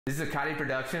This is Acaudi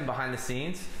production behind the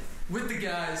scenes. With the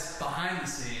guys behind the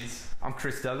scenes. I'm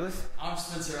Chris Douglas. I'm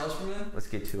Spencer Elsperman. Let's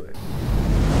get to it.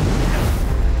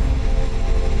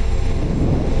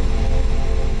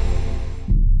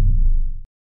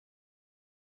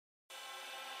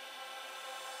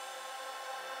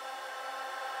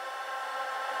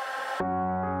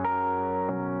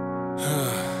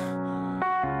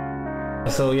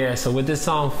 So with this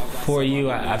song, For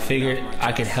You, I figured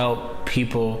I could help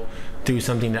people through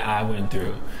something that I went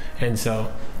through. And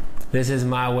so this is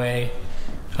my way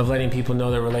of letting people know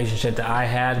the relationship that I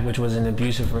had, which was an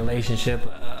abusive relationship.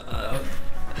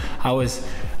 I was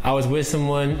with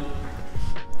someone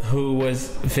who was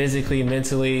physically,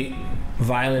 mentally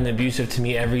violent and abusive to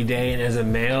me every day, and as a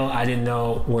male, I didn't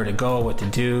know where to go, what to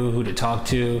do, who to talk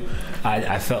to.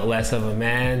 I felt less of a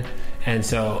man. And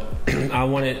so I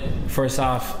wanted, first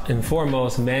off and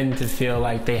foremost, men to feel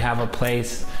like they have a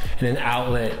place and an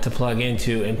outlet to plug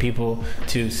into and people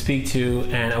to speak to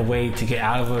and a way to get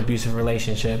out of an abusive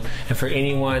relationship. And for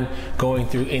anyone going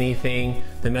through anything,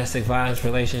 domestic violence,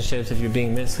 relationships, if you're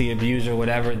being mentally abused or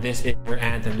whatever, this is your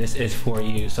anthem, this is for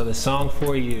you. So the song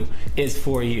For You is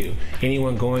for you.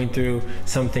 Anyone going through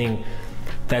something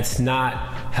that's not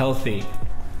healthy,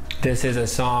 this is a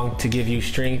song to give you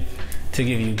strength, to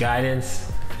give you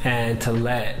guidance, and to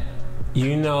let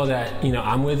you know that,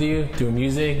 I'm with you through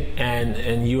music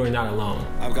and you are not alone.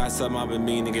 I've got something I've been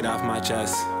meaning to get off my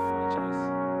chest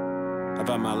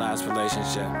about my last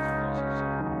relationship.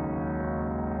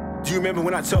 Do you remember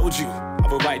when I told you I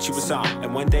would write you a song,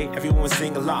 and one day everyone would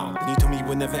sing along, and you told me you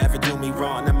would never ever do me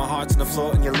wrong, and my heart's on the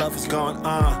floor and your love is gone,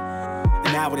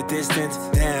 and now at a distance,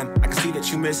 damn, I can see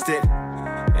that you missed it.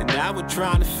 And now we're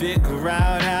trying to figure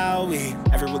out how we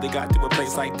ever really got to a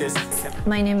place like this.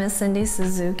 My name is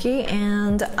Suzuki,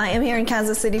 and I am here in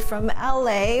Kansas City from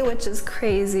LA, which is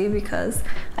crazy because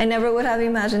I never would have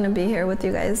imagined to be here with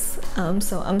you guys.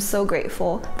 So I'm so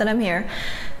grateful that I'm here.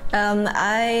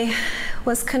 I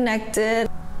was connected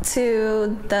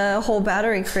to the whole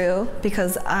Battery crew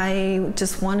because I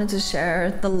just wanted to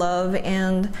share the love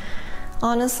and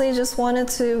honestly just wanted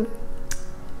to,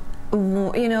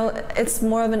 it's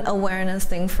more of an awareness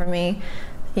thing for me,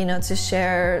 to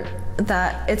share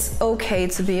that it's okay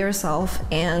to be yourself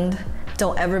and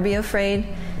don't ever be afraid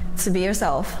to be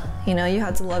yourself. You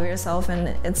have to love yourself,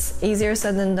 and it's easier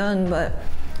said than done, but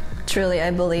truly I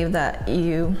believe that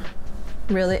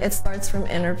it starts from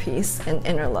inner peace and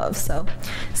inner love. So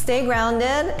stay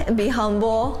grounded and be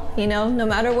humble, no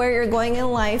matter where you're going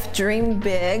in life, dream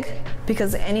big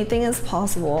because anything is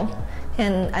possible.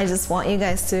 And I just want you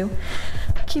guys to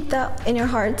keep that in your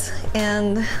heart,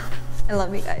 and I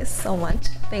love you guys so much.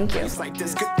 Thank you. Like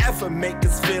this could ever make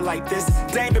us feel like this.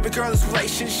 Dang, baby girl, this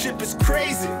relationship is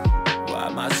crazy. Why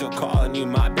am I still calling you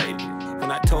my baby when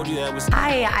I told you that was...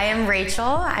 Hi, I am Rachel.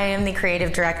 I am the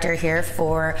creative director here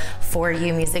for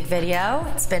You music video.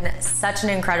 It's been such an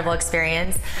incredible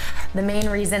experience. The main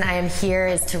reason I am here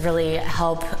is to really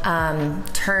help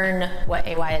turn what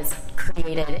AY has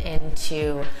created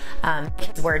into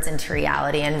his words into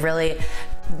reality and really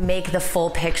make the full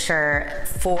picture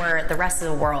for the rest of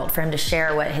the world, for him to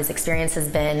share what his experience has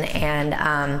been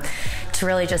and to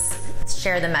really just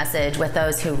share the message with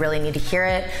those who really need to hear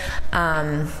it.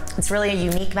 It's really a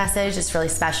unique message, it's really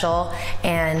special,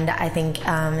 and I think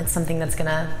it's something that's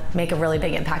gonna make a really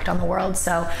big impact on the world.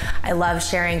 So I love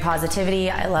sharing positivity,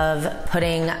 I love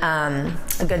putting a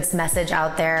good message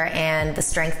out there, and the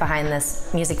strength behind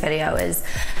this music video is,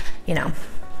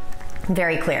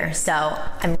 very clear. So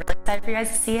I'm really excited for you guys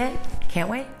to see it. Can't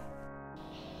wait.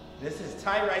 This is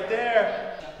tight right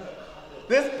there.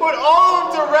 This put all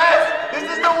of them to rest.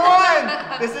 This is the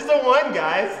one. This is the one,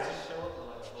 guys.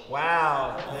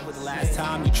 Wow. When was the last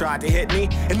time you tried to hit me?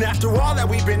 And after all that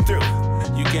we've been through,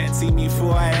 you can't see me for who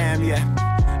I am yet.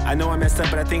 I know I messed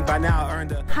up, but I think by now I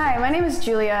earned a... Hi, my name is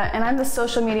Julia, and I'm the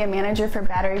social media manager for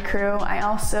Battery Crew. I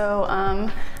also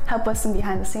help with some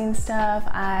behind the scenes stuff.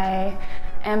 I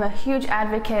am a huge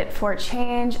advocate for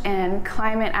change and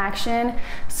climate action.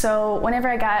 So whenever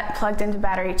I got plugged into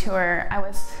Battery Tour, I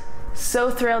was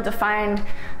so thrilled to find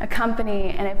a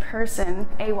company and a person,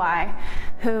 AY,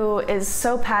 who is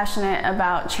so passionate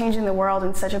about changing the world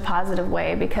in such a positive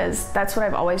way, because that's what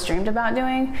I've always dreamed about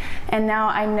doing. And now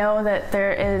I know that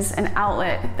there is an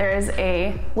outlet, there is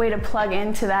a way to plug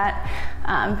into that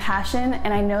passion,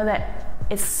 and I know that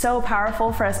it's so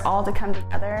powerful for us all to come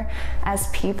together as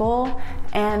people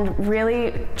and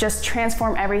really just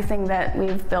transform everything that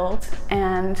we've built.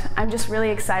 And I'm just really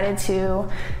excited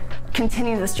to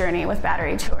continue this journey with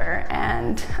Battery Tour,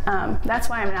 and that's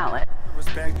why I'm an outlet.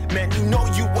 Respect, man, you know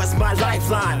you was my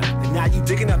lifeline. And now you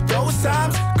digging up those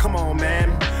times? Come on,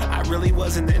 man. I really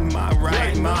wasn't in my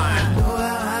right mind.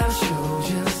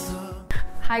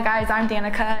 Hi guys, I'm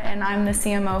Danica and I'm the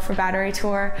CMO for Battery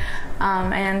Tour,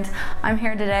 and I'm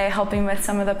here today helping with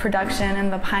some of the production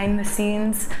and the behind the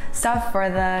scenes stuff for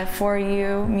the For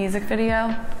You music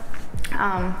video.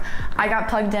 I got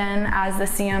plugged in as the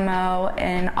CMO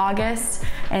in August,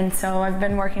 and so I've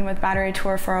been working with Battery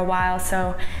Tour for a while,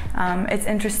 so it's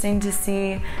interesting to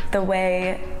see the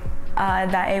way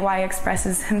that AY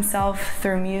expresses himself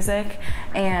through music,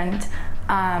 and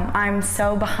I'm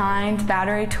so behind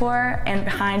Battery Tour and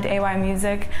behind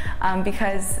AY-MusiK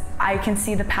because I can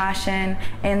see the passion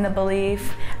and the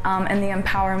belief and the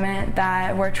empowerment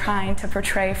that we're trying to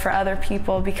portray for other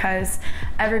people, because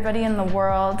everybody in the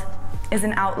world is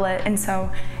an outlet, and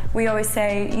so we always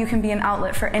say you can be an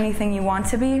outlet for anything you want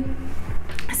to be.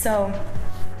 So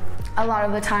a lot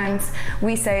of the times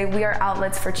we say we are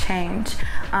outlets for change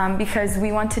because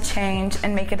we want to change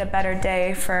and make it a better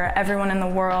day for everyone in the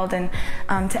world, and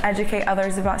to educate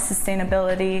others about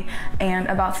sustainability and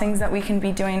about things that we can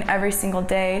be doing every single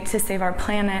day to save our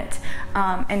planet,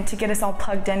 and to get us all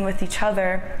plugged in with each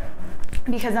other.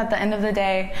 Because at the end of the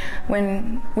day,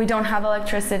 when we don't have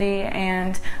electricity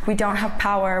and we don't have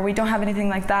power, we don't have anything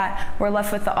like that, we're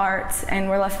left with the arts, and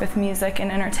we're left with music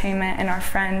and entertainment and our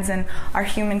friends and our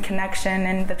human connection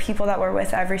and the people that we're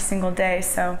with every single day.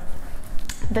 So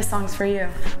this song's for you.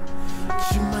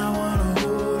 You might wanna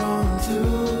hold on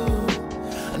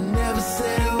to. I never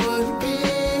said it would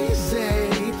be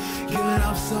easy. Giving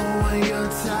up someone you're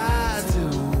tied to.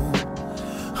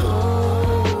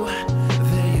 Oh,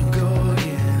 there you go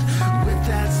again. With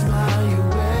that smile you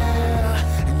wear,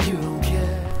 and you don't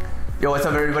care. Yo, what's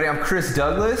up everybody? I'm Chris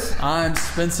Douglas. I'm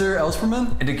Spencer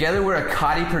Elsperman. And together we're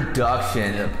Acaudi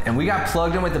Production. Yep. And we got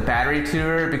plugged in with the Battery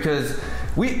Tour because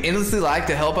we endlessly like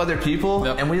to help other people.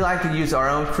 Yep. And we like to use our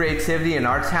own creativity and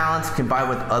our talents combined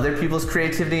with other people's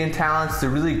creativity and talents to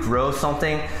really grow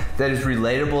something that is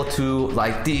relatable to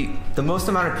like the most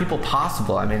amount of people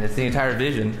possible. I mean, it's the entire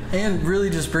vision. And really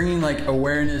just bringing like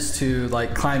awareness to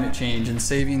like climate change and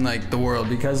saving like the world,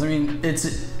 because I mean, this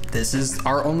is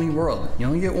our only world. You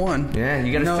only get one. Yeah,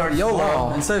 you gotta start YOLO.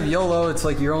 small. Instead of YOLO, it's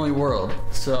like your only world.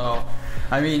 So,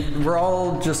 I mean, we're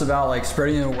all just about like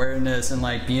spreading awareness and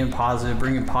like being positive,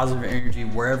 bringing positive energy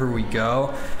wherever we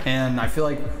go. And I feel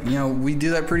like, you know, we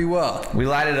do that pretty well. We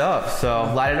light it up.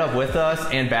 So light it up with us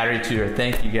and Battery Tour.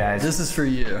 Thank you guys. This is for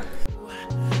you.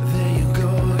 There you go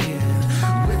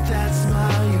again. With that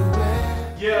smile you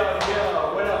wear. Yeah.